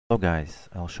So guys,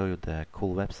 I'll show you the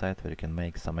cool website where you can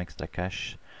make some extra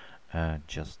cash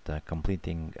just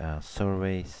completing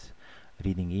surveys,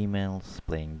 reading emails,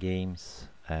 playing games,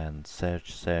 and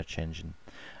search engine.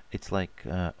 It's like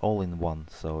all in one,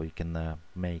 so you can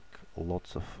make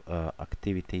lots of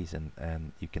activities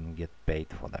and you can get paid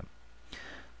for them.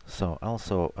 So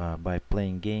also by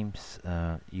playing games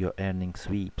you're earning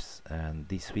sweeps, and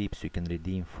these sweeps you can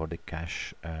redeem for the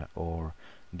cash or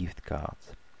gift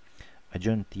cards. I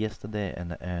joined yesterday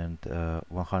and earned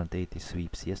 180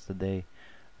 sweeps yesterday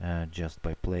just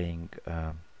by playing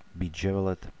Beach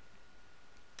Javelet,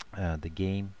 the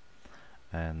game,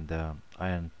 and I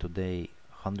earned today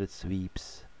 100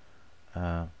 sweeps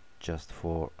just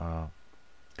for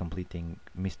completing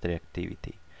mystery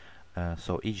activity.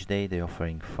 So each day they're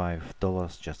offering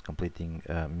 $5 just completing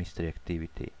mystery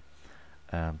activity.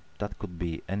 That could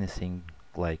be anything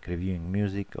like reviewing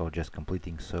music or just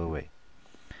completing survey.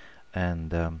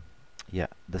 And yeah,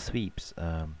 the sweeps,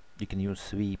 you can use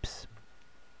sweeps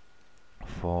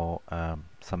for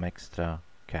some extra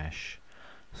cash.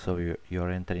 So you're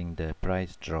entering the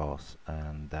prize draws,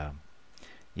 and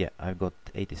yeah, I've got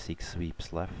 86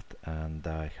 sweeps left, and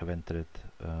I have entered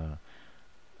a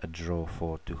draw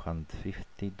for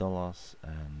 $250,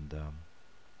 and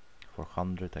for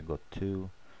 100 I got 2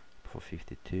 for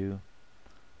 52,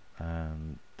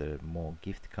 and there are more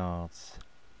gift cards.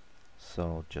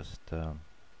 So just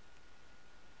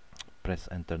press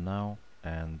enter now,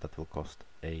 and that will cost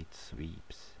 8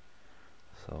 sweeps.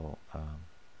 So now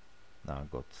I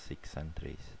got 6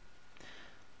 entries.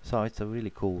 So it's a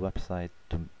really cool website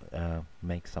to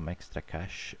make some extra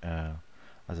cash.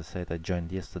 As I said, I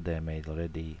joined yesterday, I made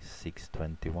already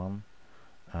 621.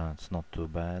 It's not too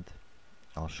bad.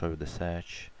 I'll show you the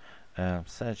search.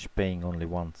 Search paying only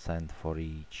 1 cent for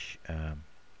each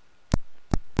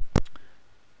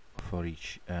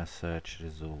search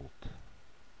result.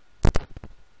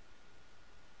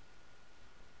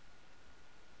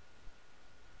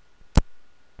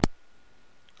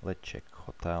 Let's check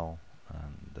hotel,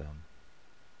 and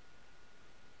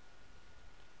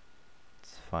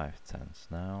it's 5 cents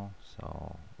now.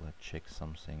 So let's check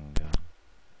something.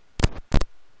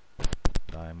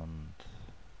 Diamond.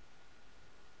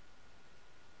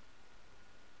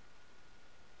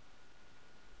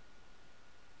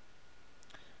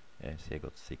 Yes, I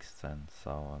got 6 cents,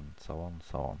 so on, so on,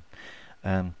 so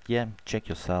on. Yeah, check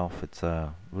yourself. It's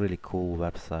a really cool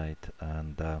website,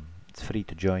 and it's free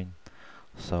to join.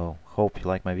 So hope you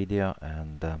like my video,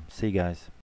 and see you guys.